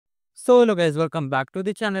So hello guys, welcome back to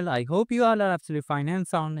the channel. I hope you all are absolutely fine and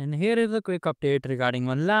sound, and here is a quick update regarding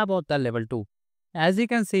one lab of the level 2. As you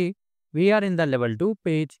can see, we are in the level 2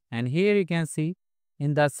 page, and here you can see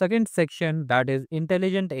in the second section, that is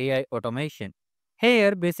intelligent AI automation.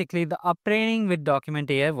 Here basically the uptraining with document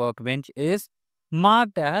AI workbench is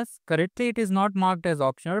marked as, correctly it is not marked as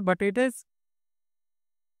optional, but it is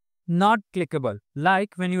not clickable.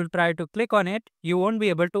 Like when you try to click on it, you won't be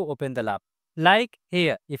able to open the lab. Like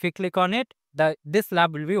here, if you click on it, this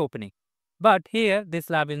lab will be opening. But here, this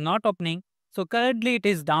lab is not opening. So currently it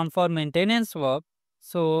is down for maintenance work.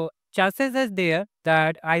 So chances is there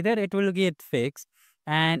that either it will get fixed,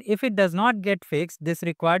 and if it does not get fixed, this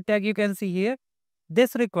required tag you can see here,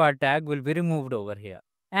 this required tag will be removed over here.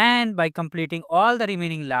 And by completing all the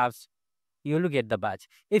remaining labs, you will get the badge.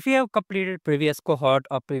 If you have completed previous cohort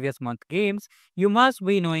or previous month games, you must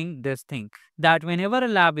be knowing this thing, that whenever a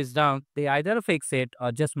lab is down, they either fix it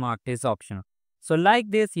or just mark it as optional. So like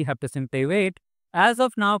this, you have to simply wait. As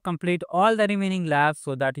of now, complete all the remaining labs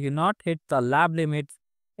so that you not hit the lab limits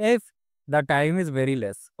if the time is very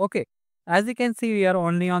less. Okay. As you can see, we are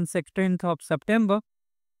only on 16th of September,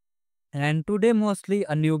 and today mostly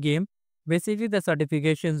a new game. Basically, the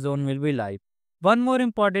certification zone will be live. One more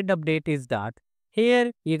important update is that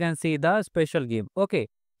here you can see the special game. Okay,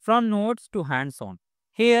 from notes to hands-on.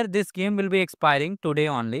 Here this game will be expiring today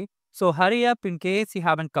only. So hurry up in case you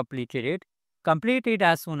haven't completed it. Complete it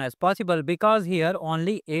as soon as possible, because here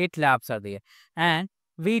only 8 labs are there and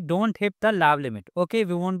we don't hit the lab limit. Okay,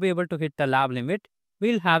 we won't be able to hit the lab limit.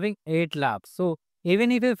 We'll having 8 labs. So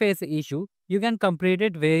even if you face an issue, you can complete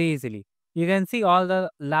it very easily. You can see all the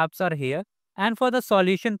labs are here. And for the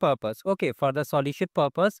solution purpose, okay, for the solution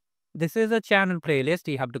purpose, this is a channel playlist.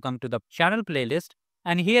 You have to come to the channel playlist,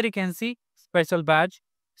 and here you can see special badge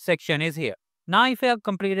section is here. Now if you have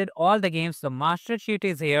completed all the games, the master sheet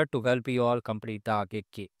is here to help you all complete the arcade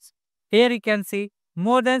games. Here you can see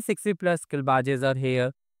more than 60 plus skill badges are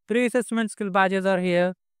here. 3 assessment skill badges are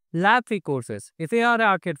here. Lab free courses. If you are an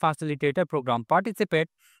arcade facilitator program participant,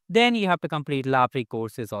 then you have to complete lab free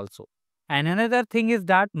courses also. And another thing is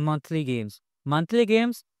that monthly games. Monthly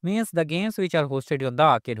games means the games which are hosted on the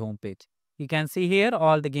arcade homepage. You can see here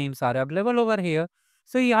all the games are available over here.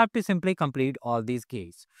 So you have to simply complete all these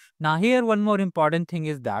games. Now here one more important thing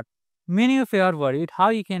is that many of you are worried how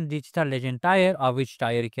you can reach the legend tier or which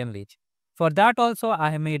tier you can reach. For that also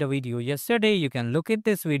I have made a video yesterday. You can look at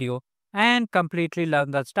this video and completely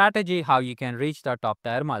learn the strategy how you can reach the top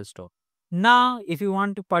tier milestone. Now if you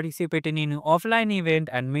want to participate in an offline event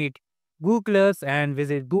and meet Googlers and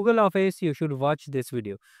visit Google Office, you should watch this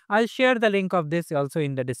video. I'll share the link of this also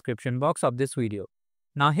in the description box of this video.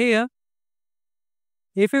 Now here,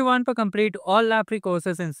 if you want to complete all lab free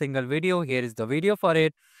courses in single video, here is the video for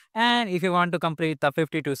it. And if you want to complete the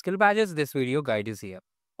 52 skill badges, this video guide is here.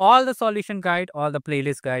 All the solution guide, all the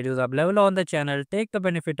playlist guide is available on the channel. Take the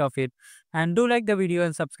benefit of it and do like the video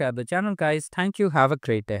and subscribe the channel guys. Thank you. Have a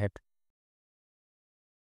great day ahead.